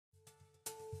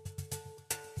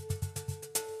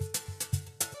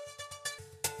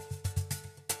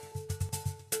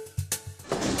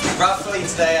roughly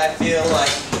today I feel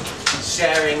like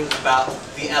sharing about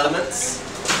the elements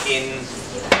in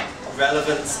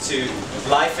relevance to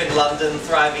life in London,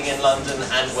 thriving in London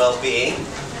and well-being,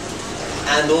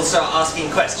 and also asking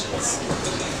questions.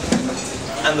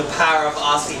 And the power of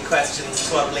asking questions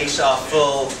to unleash our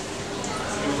full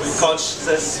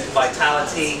consciousness,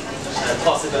 vitality and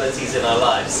possibilities in our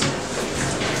lives.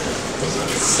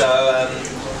 So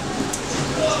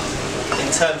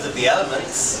in terms of the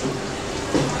elements,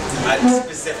 I'm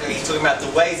specifically talking about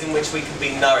the ways in which we can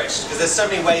be nourished, because there's so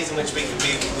many ways in which we can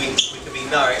be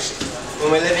nourished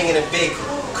when we're living in a big,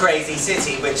 crazy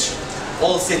city, which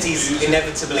all cities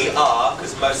inevitably are,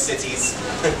 because most cities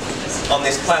on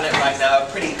this planet right now are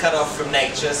pretty cut off from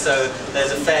nature, so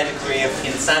there's a fair degree of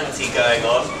insanity going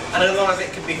on, and a lot of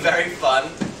it can be very fun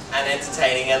and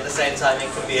entertaining, and at the same time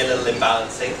it can be a little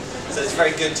imbalancing. So it's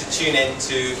very good to tune in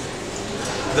to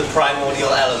the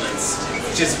primordial elements,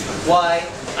 which is why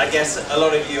I guess a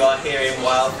lot of you are here in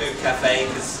Wild Food Cafe,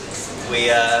 because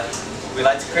we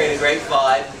like to create a great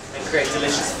vibe and create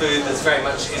delicious food that's very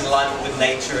much in alignment with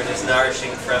nature and is nourishing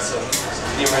for us on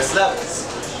numerous levels.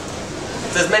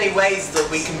 There's many ways that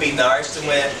we can be nourished, and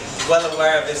we're well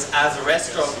aware of this as a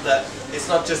restaurant, that it's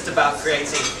not just about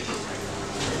creating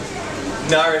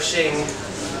nourishing,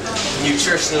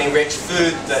 nutritionally rich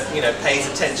food that, you know,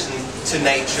 pays attention to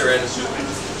nature and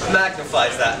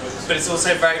magnifies that, but it's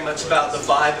also very much about the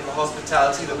vibe and the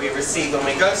hospitality that we receive when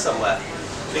we go somewhere.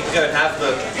 We can go and have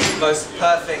the most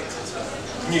perfect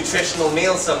nutritional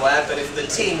meal somewhere, but if the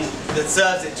team that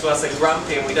serves it to us are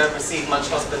grumpy and we don't receive much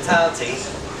hospitality,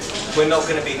 we're not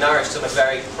going to be nourished on a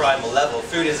very primal level.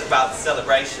 Food is about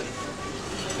celebration.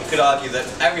 You could argue that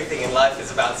everything in life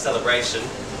is about celebration,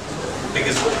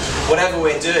 because whatever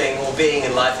we're doing or being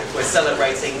in life, if we're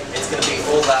celebrating, it's going to be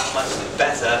all that much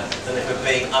better than if we're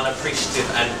being unappreciative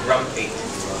and grumpy.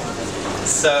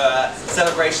 So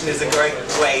celebration is a great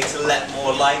way to let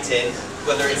more light in,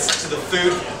 whether it's to the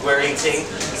food we're eating,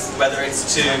 whether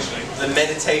it's to the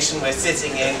meditation we're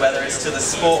sitting in, whether it's to the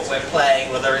sport we're playing,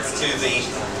 whether it's to the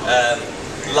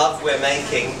love we're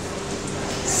making.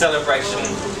 Celebration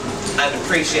and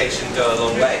appreciation go a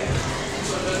long way.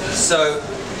 So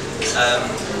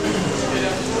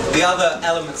the other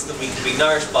elements that we can be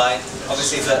nourished by,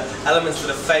 obviously the elements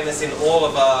that are famous in all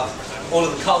of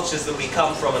the cultures that we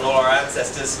come from and all our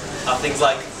ancestors, are things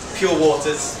like pure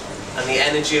waters and the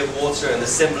energy of water and the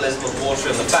symbolism of water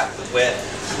and the fact that we're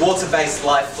water-based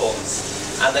life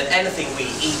forms, and that anything we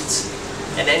eat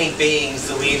and any beings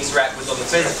that we interact with on the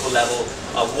physical level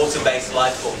are water-based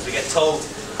life forms. We get told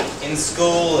in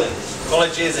school and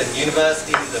colleges and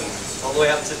universities and all the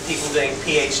way up to people doing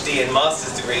PhD and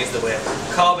master's degrees that we're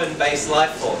carbon-based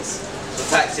life forms. The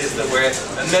fact is that we're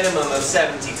a minimum of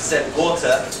 70%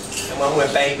 water, and when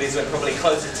we're babies we're probably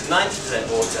closer to 90%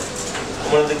 water.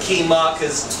 And one of the key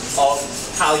markers of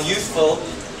how youthful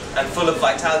and full of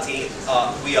vitality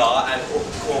we are,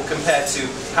 or compared to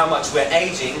how much we're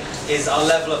aging, is our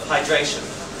level of hydration.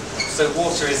 So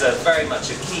water is very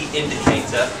much a key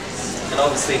indicator, and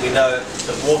obviously we know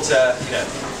that water,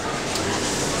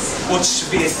 water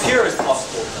should be as pure as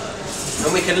possible.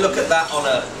 And we can look at that on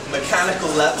a mechanical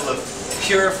level of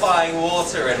purifying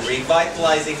water and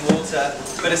revitalizing water,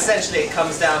 but essentially it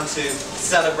comes down to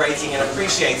celebrating and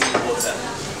appreciating water.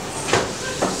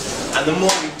 And the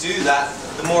more we do that,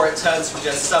 the more it turns from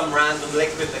just some random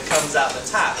liquid that comes out the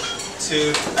tap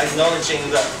to acknowledging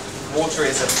that water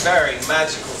is a very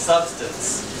magical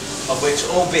substance of which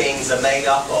all beings are made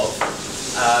up of,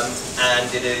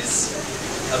 and it is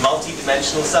a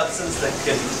multi-dimensional substance that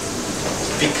can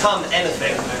become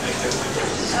anything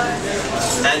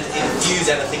and infuse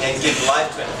anything and give life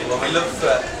to anything. When we look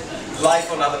for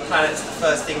life on other planets, the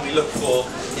first thing we look for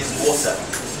is water.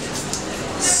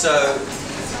 So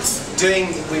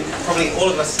probably all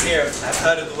of us here have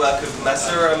heard of the work of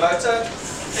Masaru Emoto.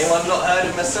 Anyone not heard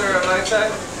of Masaru Emoto?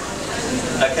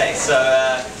 Okay, so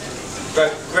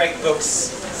wrote great books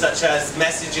such as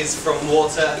Messages from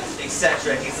Water,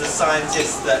 etc. He's a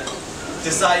scientist that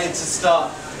decided to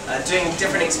start doing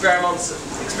different experiments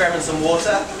on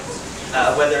water,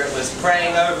 whether it was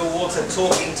praying over water,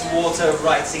 talking to water,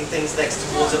 writing things next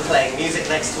to water, playing music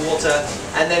next to water,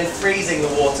 and then freezing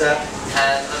the water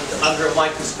and under a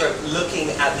microscope looking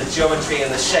at the geometry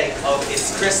and the shape of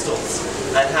its crystals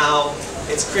and how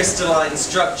its crystalline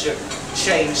structure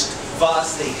changed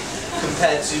vastly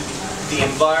compared to the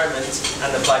environment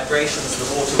and the vibrations the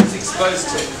water was exposed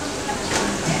to.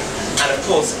 And of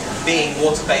course, being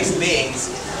water-based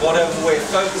beings, whatever we're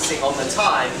focusing on the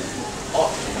time,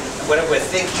 whatever we're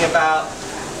thinking about,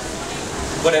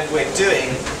 whatever we're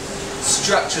doing,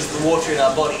 structures the water in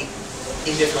our body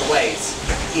in different ways.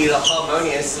 either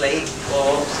harmoniously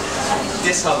or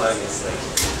disharmoniously.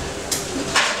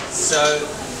 So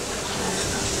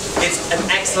it's an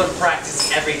excellent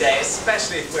practice every day,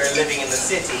 especially if we're living in the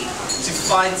city, to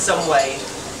find some way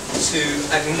to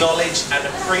acknowledge and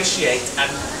appreciate and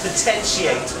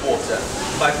potentiate water.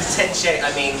 By potentiate,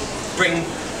 I mean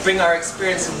bring our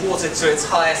experience of water to its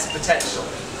highest potential,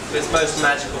 to its most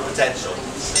magical potential.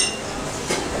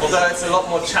 Although it's a lot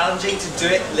more challenging to do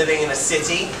it living in a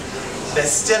city, there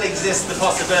still exists the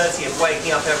possibility of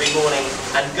waking up every morning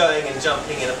and going and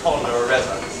jumping in a pond or a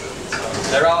river.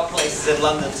 There are places in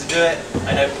London to do it.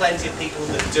 I know plenty of people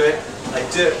that do it. I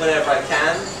do it whenever I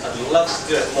can. I'd love to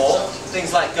do it more.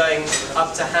 Things like going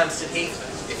up to Hampstead Heath,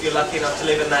 if you're lucky enough to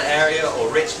live in that area,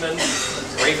 or Richmond,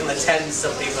 or even the Thames,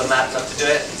 some people are mad enough to do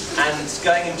it, and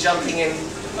going and jumping in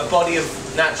a body of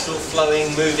natural, flowing,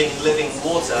 moving, living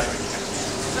water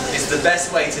is the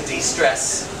best way to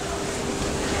de-stress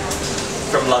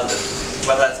from London.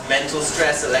 Whether that's mental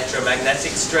stress,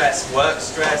 electromagnetic stress, work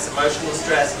stress, emotional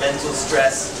stress, mental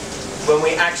stress. When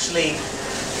we actually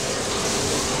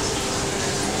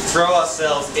throw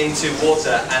ourselves into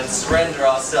water and surrender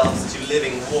ourselves to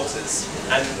living waters.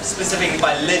 And specifically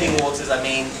by living waters, I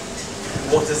mean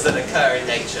waters that occur in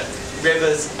nature.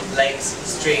 Rivers, lakes,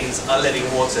 streams are living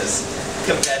waters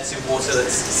compared to water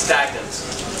that's stagnant.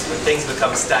 When things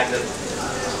become stagnant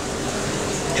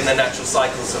in the natural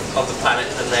cycles of the planet,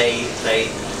 then they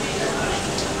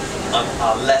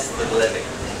are less than living.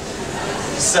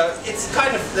 So it's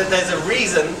kind of, there's a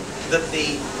reason that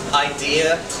the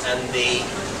idea and the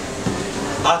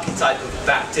archetype of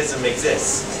baptism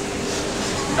exists,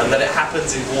 and that it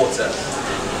happens in water.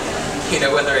 You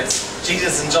know, whether it's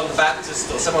Jesus and John the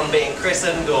Baptist, or someone being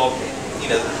christened, or, you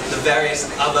know, the various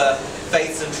other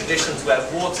faiths and traditions where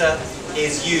water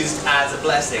is used as a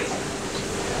blessing.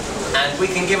 And we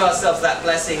can give ourselves that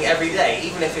blessing every day,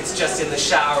 even if it's just in the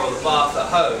shower or the bath at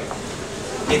home.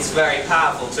 It's very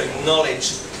powerful to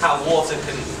acknowledge how water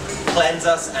can cleanse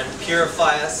us and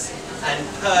purify us and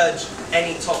purge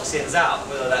any toxins out,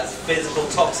 whether that's physical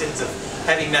toxins of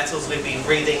heavy metals we've been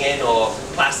breathing in, or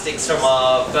plastics from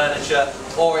our furniture,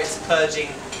 or it's purging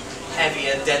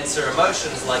heavier, denser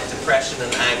emotions like depression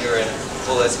and anger and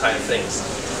all those kind of things.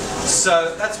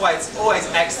 So that's why it's always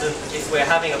excellent, if we're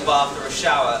having a bath or a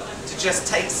shower, to just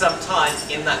take some time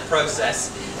in that process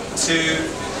to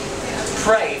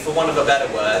pray, for want of a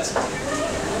better word.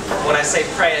 When I say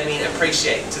pray, I mean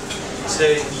appreciate. To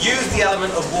use the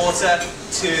element of water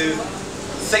to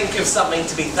think of something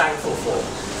to be thankful for.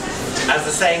 As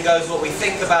the saying goes, what we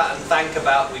think about and thank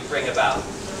about, we bring about.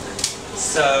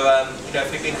 So, you know,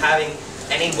 if we've been having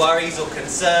any worries or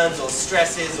concerns or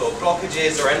stresses or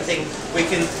blockages or anything, we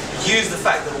can use the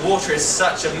fact that water is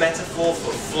such a metaphor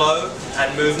for flow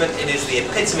and movement. It is the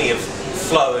epitome of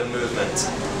flow and movement,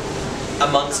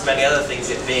 amongst many other things,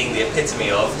 it being the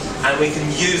epitome of. And we can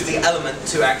use the element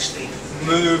to actually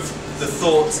move the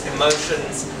thoughts,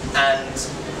 emotions, and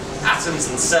atoms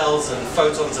and cells and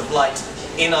photons of light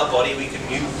in our body. We can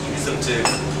use them to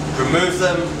remove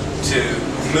them, to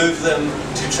move them,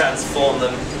 to transform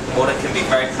them. Water can be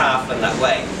very powerful in that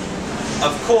way.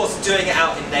 Of course, doing it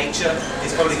out in nature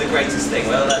is probably the greatest thing,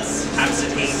 whether that's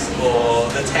Hampstead Heath or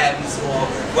the Thames, or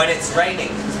when it's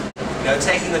raining. You know,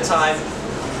 taking the time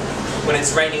when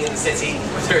it's raining in the city,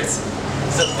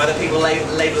 whether people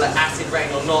label it acid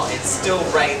rain or not, it's still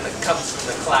rain that comes from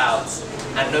the clouds.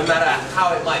 And no matter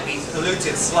how it might be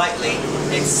polluted slightly,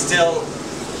 it's still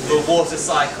the water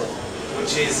cycle,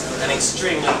 which is an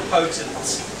extremely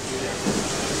potent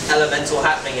elemental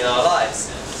happening in our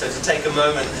lives. So to take a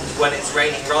moment when it's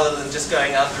raining, rather than just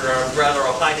going under an umbrella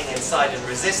or hiding inside and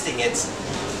resisting it.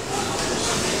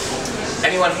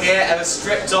 Anyone here ever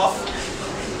stripped off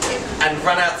and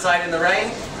run outside in the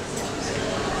rain?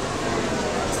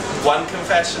 One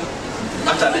confession.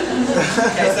 I've done it.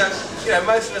 Okay, so, you know,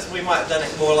 most of us, we might have done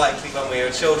it more likely when we were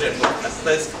children.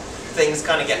 Those things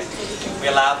kind of we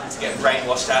allow them to get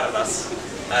brainwashed out of us.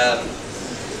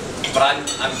 But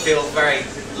I feel very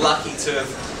lucky to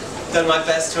have done my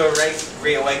best to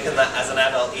reawaken that as an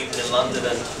adult, even in London,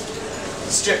 and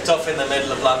stripped off in the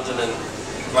middle of London and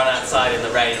run outside in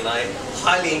the rain. And I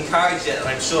highly encourage it, and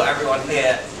I'm sure everyone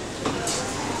here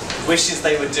wishes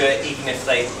they would do it, even if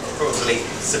they probably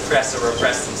suppress or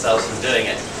repress themselves from doing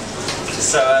it.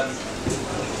 So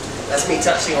that's me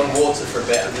touching on water for a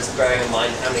bit. I'm just bearing in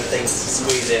mind how many things to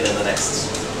squeeze in the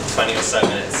next 20 or so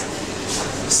minutes.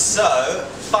 So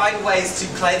find ways to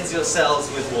cleanse yourselves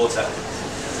with water,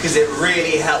 because it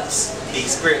really helps the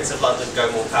experience of London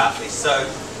go more powerfully. So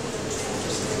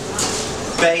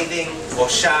bathing or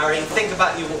showering, think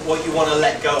about what you want to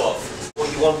let go of,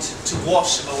 what you want to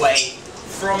wash away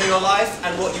from your life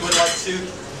and what you would like to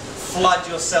flood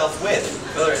yourself with.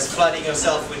 Whether it's flooding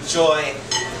yourself with joy,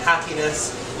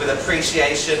 happiness, with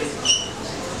appreciation,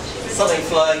 something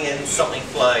flowing in, something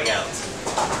flowing out.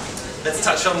 Let's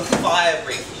touch on fire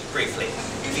briefly.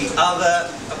 The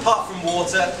other, apart from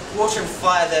water, water and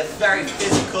fire, they're very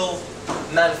physical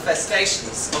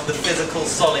manifestations of the physical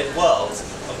solid world,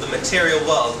 of the material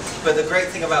world. But the great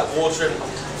thing about water and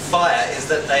fire is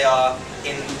that they are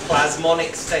in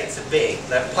plasmonic states of being.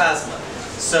 They're plasma.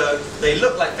 So they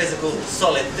look like physical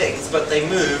solid things, but they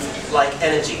move like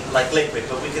energy, like liquid,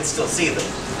 but we can still see them.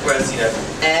 Whereas,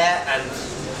 air and,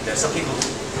 some people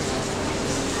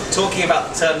talking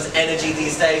about the terms energy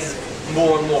these days is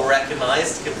more and more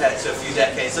recognized compared to a few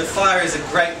decades. So fire is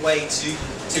a great way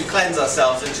to cleanse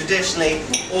ourselves, and traditionally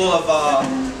all of our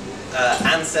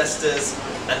ancestors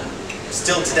and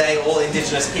still today all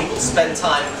indigenous people spend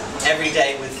time every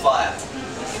day with fire.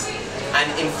 And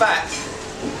in fact,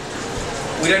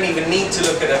 we don't even need to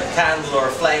look at a candle or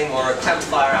a flame or a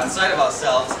campfire outside of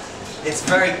ourselves. It's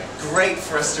very great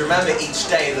for us to remember each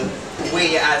day that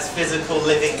we as physical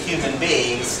living human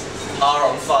beings are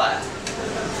on fire.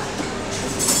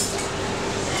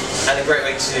 And a great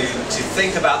way to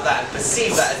think about that and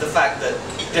perceive that is the fact that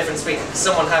the difference between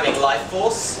someone having life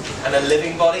force and a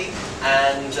living body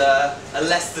and a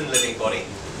less than living body.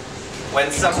 When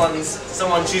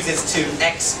someone chooses to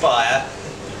expire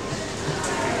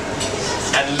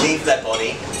and leave their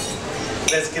body,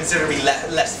 there's considerably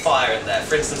less fire in there.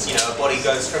 For instance, a body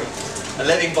goes from a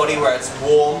living body where it's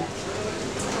warm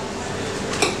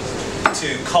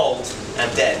to cold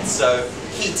and dead. So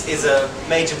heat is a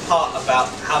major part about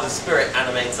how the spirit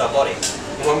animates our body.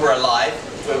 And when we're alive,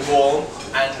 we're warm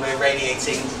and we're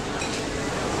radiating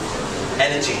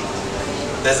energy.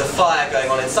 There's a fire going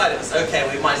on inside of us. Okay,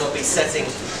 we might not be setting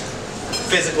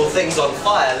physical things on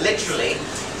fire, literally,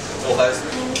 although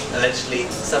allegedly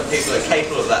some people are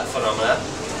capable of that phenomena.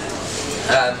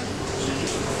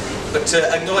 But to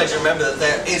acknowledge and remember that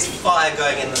there is fire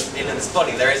going in this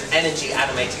body, there is energy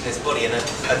animating this body, and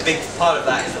a big part of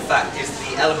that is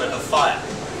the element of fire.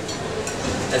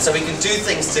 And so we can do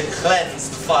things to cleanse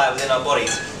the fire within our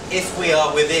bodies. If we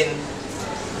are within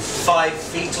 5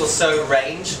 feet or so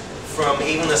range from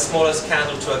even the smallest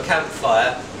candle to a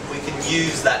campfire, we can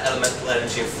use that elemental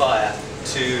energy of fire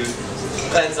to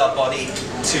cleanse our body,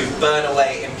 to burn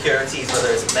away impurities, whether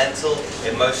it's mental,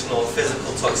 emotional, or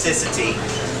physical toxicity.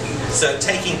 So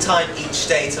taking time each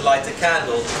day to light a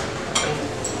candle.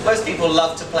 Most people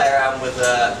love to play around with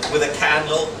a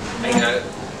candle.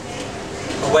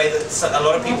 A way that a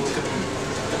lot of people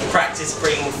could practice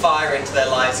bringing fire into their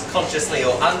lives consciously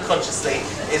or unconsciously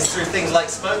is through things like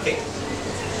smoking.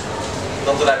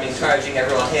 Not that I'm encouraging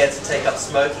everyone here to take up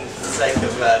smoking for the sake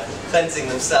of cleansing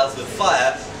themselves with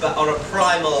fire, but on a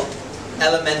primal,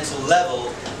 elemental level,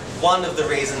 one of the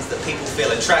reasons that people feel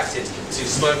attracted to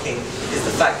smoking is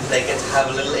the fact that they get to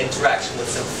have a little interaction with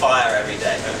some fire every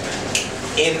day.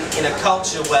 In a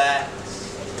culture where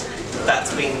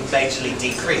that's been majorly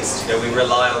decreased, we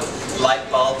rely on light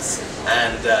bulbs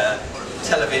and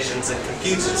televisions and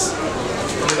computers.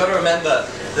 And we've got to remember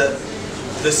that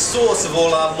the source of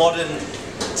all our modern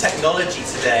technology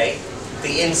today,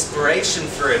 the inspiration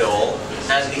for it all,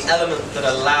 and the element that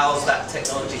allows that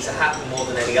technology to happen more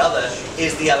than any other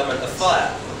is the element of fire.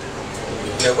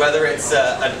 Whether it's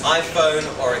an iPhone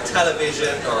or a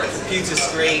television or a computer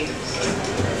screen,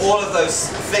 all of those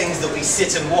things that we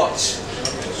sit and watch,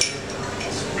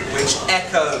 which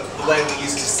echo the way we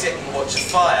used to sit and watch a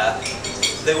fire,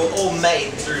 they were all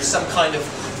made through some kind of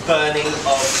burning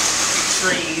of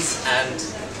trees and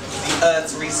the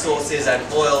earth's resources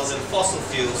and oils and fossil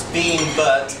fuels being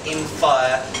burnt in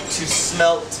fire to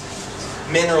smelt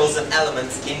minerals and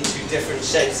elements into different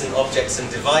shapes and objects and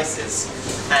devices.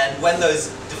 And when those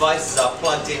devices are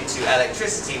plugged into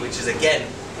electricity, which is again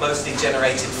mostly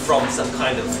generated from some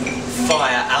kind of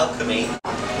fire alchemy,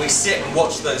 we sit and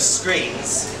watch those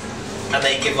screens and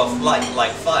they give off light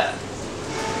like fire.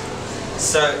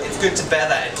 So it's good to bear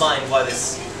that in mind why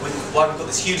we've got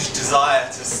this huge desire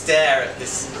to stare at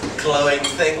this glowing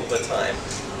thing all the time.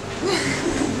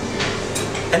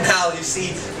 And now you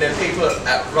see people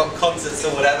at rock concerts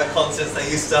or whatever concerts, they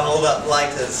used to hold up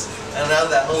lighters, and now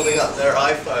they're holding up their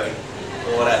iPhone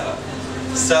or whatever.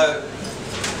 So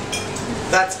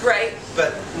that's great,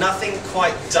 but nothing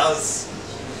quite does.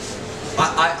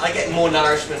 I get more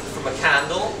nourishment from a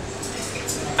candle,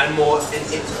 and more,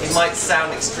 it might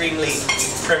sound extremely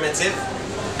primitive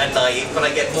and naive, but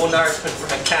I get more nourishment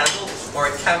from a candle or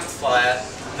a campfire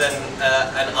than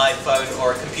an iPhone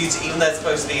or a computer, even though it's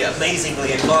supposed to be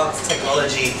amazingly advanced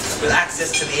technology with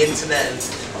access to the internet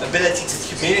and ability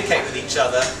to communicate with each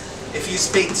other. If you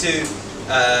speak to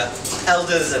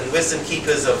elders and wisdom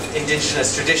keepers of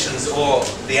indigenous traditions or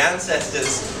the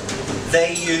ancestors,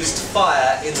 they used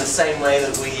fire in the same way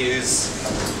that we use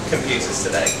computers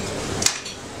today.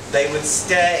 They would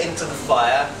stare into the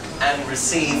fire and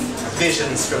receive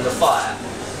visions from the fire.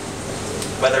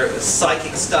 Whether it was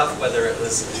psychic stuff, whether it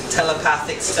was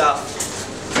telepathic stuff.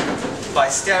 By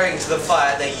staring into the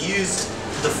fire, they used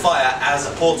the fire as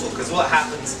a portal, because what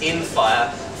happens in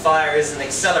fire, fire is an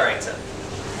accelerator.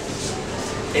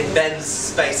 It bends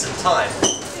space and time.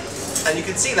 And you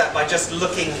can see that by just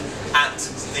looking at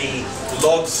the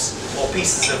logs or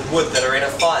pieces of wood that are in a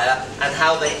fire and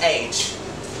how they age.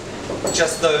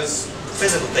 Just those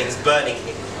physical things burning,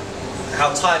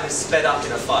 how time is sped up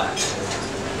in a fire.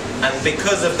 And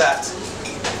because of that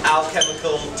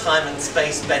alchemical time and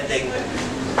space bending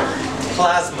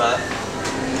plasma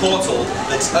portal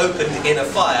that's opened in a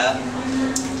fire,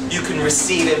 you can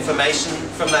receive information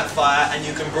from that fire and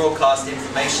you can broadcast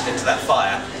information into that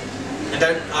fire. And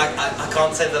I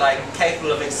can't say that I'm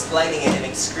capable of explaining it in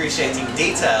excruciating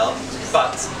detail,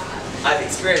 but I've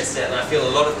experienced it and I feel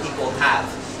a lot of people have.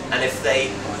 And if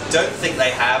they don't think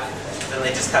they have, then they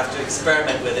just have to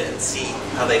experiment with it and see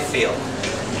how they feel.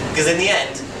 Because in the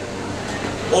end,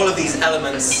 all of these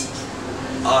elements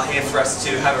are here for us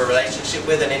to have a relationship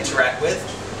with and interact with.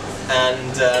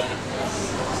 And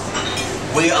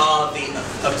we are the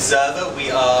observer,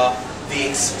 we are the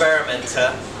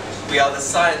experimenter, we are the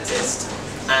scientist,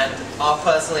 and our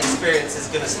personal experience is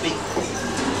going to speak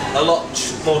a lot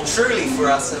more truly for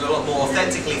us and a lot more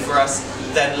authentically for us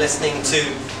than listening to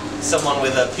someone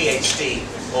with a PhD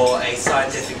or a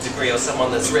scientific degree or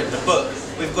someone that's written a book.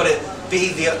 We've got to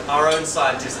be our own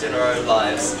scientist in our own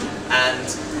lives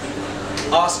and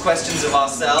ask questions of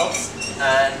ourselves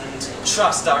and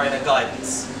trust our inner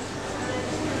guidance.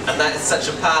 And that is such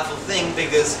a powerful thing,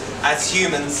 because as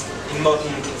humans in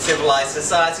modern civilized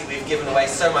society, we've given away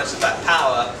so much of that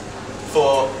power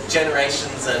for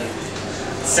generations and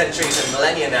centuries and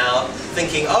millennia now,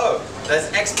 thinking, oh,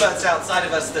 there's experts outside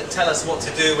of us that tell us what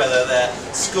to do, whether they're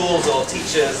schools or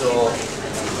teachers or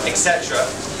etc.,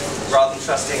 rather than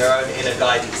trusting our own inner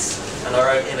guidance and our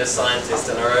own inner scientist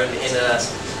and our own inner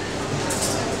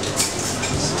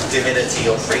divinity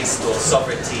or priest or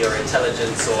sovereignty or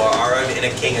intelligence or our own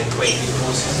inner king and queen.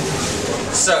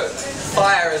 So,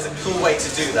 fire is a cool way to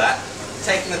do that.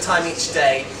 Taking the time each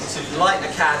day to light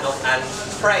a candle and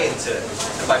pray into it.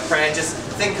 And by prayer, just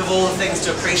think of all the things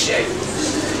to appreciate.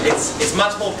 It's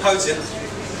much more potent,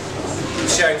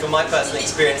 sharing from my personal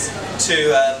experience,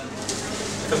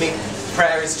 for me,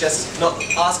 prayer is just not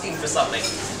asking for something.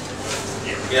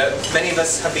 You know, many of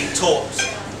us have been taught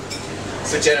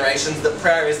for generations that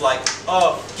prayer is like,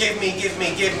 oh, give me, give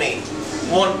me, give me.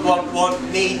 Want,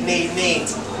 need, need, need.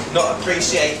 Not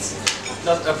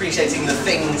appreciating the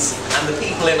things and the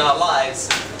people in our lives,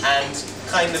 and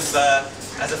kind of,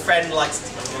 as a friend of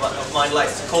mine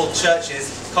likes to call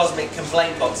churches, cosmic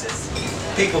complaint boxes.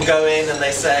 People go in and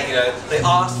they say, you know, they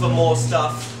ask for more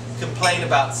stuff, complain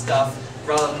about stuff,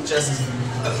 rather than just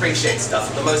appreciate stuff.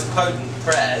 And the most potent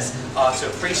prayers are to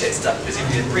appreciate stuff, because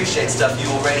if you appreciate stuff, you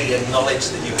already acknowledge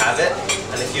that you have it,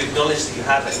 and if you acknowledge that you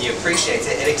have it and you appreciate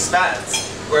it, it expands.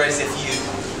 Whereas if you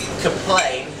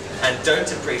complain and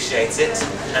don't appreciate it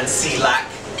and see lack,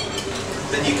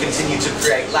 then you continue to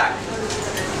create lack.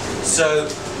 So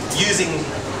using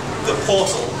the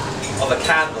portal of a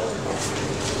candle,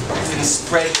 you can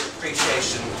spread your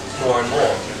appreciation more and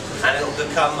more, and it will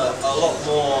become a lot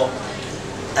more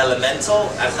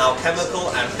elemental and alchemical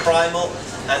and primal,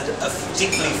 and a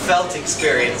deeply felt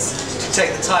experience to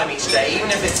take the time each day,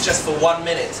 even if it's just for 1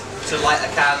 minute, to light a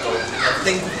candle and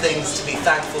think of things to be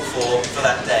thankful for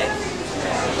that day.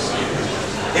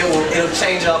 It'll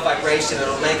change our vibration,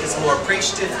 it'll make us more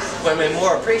appreciative. When we're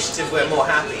more appreciative, we're more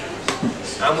happy.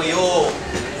 And we all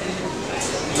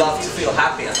love to feel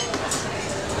happier.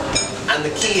 And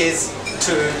the key is,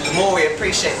 the more we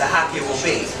appreciate, the happier we'll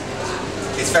be.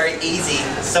 It's very easy,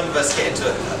 some of us get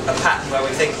into a pattern where we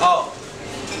think, oh,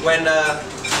 when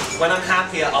I'm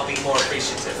happier, I'll be more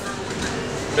appreciative.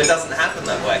 But it doesn't happen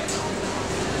that way.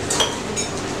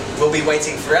 We'll be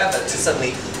waiting forever to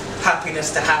suddenly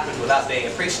happiness to happen without being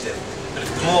appreciative. But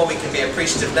the more we can be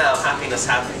appreciative now, happiness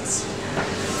happens.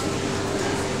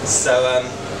 So,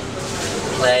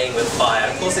 playing with fire.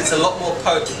 Of course, it's a lot more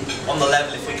potent on the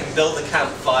level if we can build a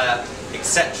campfire,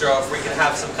 etc., or if we can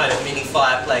have some kind of mini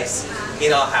fireplace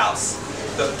in our house.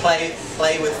 But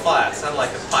play with fire. Sound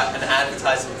like an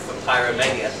advertisement for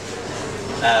Pyromania.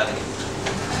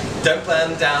 Don't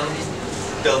burn down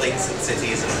buildings and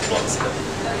cities and lots of them.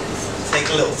 Take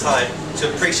a little time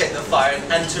to appreciate the fire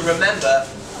and to remember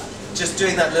just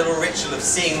doing that little ritual of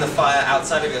seeing the fire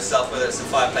outside of yourself, whether it's a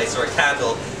fireplace or a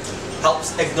candle,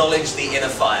 helps acknowledge the inner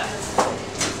fire.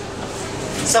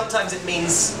 Sometimes it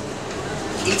means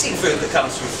eating food that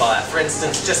comes from fire. For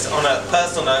instance, just on a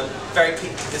personal note,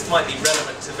 this might be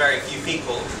relevant to very few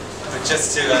people, but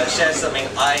just to share something,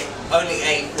 I only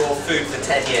ate raw food for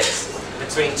 10 years,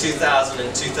 between 2000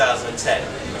 and 2010,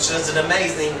 which was an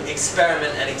amazing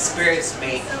experiment and experience for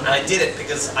me, and I did it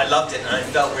because I loved it and I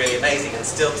felt really amazing, and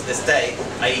still to this day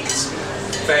I eat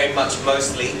very much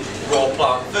mostly raw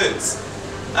plant foods.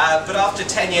 But after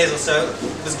 10 years or so,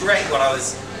 it was great when I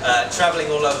was traveling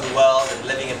all over the world and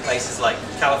living in places like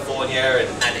California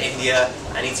and India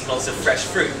and eating lots of fresh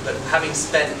fruit. But having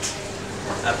spent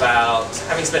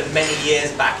many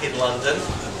years back in London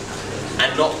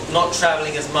and not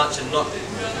traveling as much and not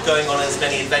going on as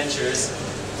many adventures,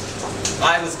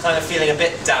 I was kind of feeling a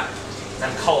bit damp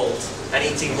and cold and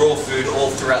eating raw food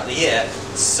all throughout the year.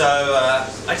 So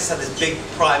I just had this big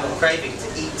primal craving to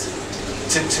eat,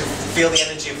 to feel the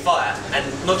energy of fire, and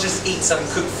not just eat some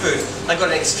cooked food. I got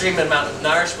an extreme amount of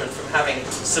nourishment from having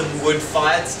some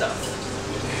wood-fired stuff.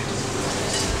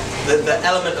 The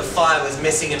element of fire was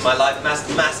missing in my life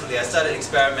massively. I started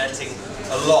experimenting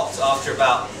a lot after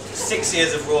about 6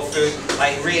 years of raw food.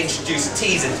 I reintroduced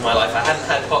teas into my life. I hadn't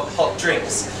had hot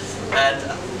drinks. And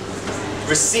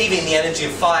receiving the energy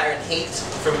of fire and heat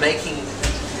from making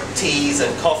teas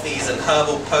and coffees and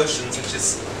herbal potions, which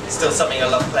is still something I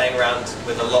love playing around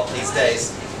with a lot these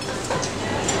days.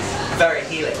 Very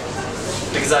healing.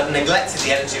 Because I've neglected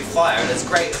the energy of fire, and as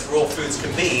great as raw foods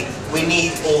can be, we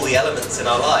need all the elements in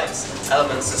our lives.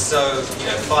 Elements are so,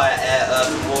 fire, air,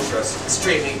 earth, and water are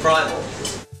extremely primal.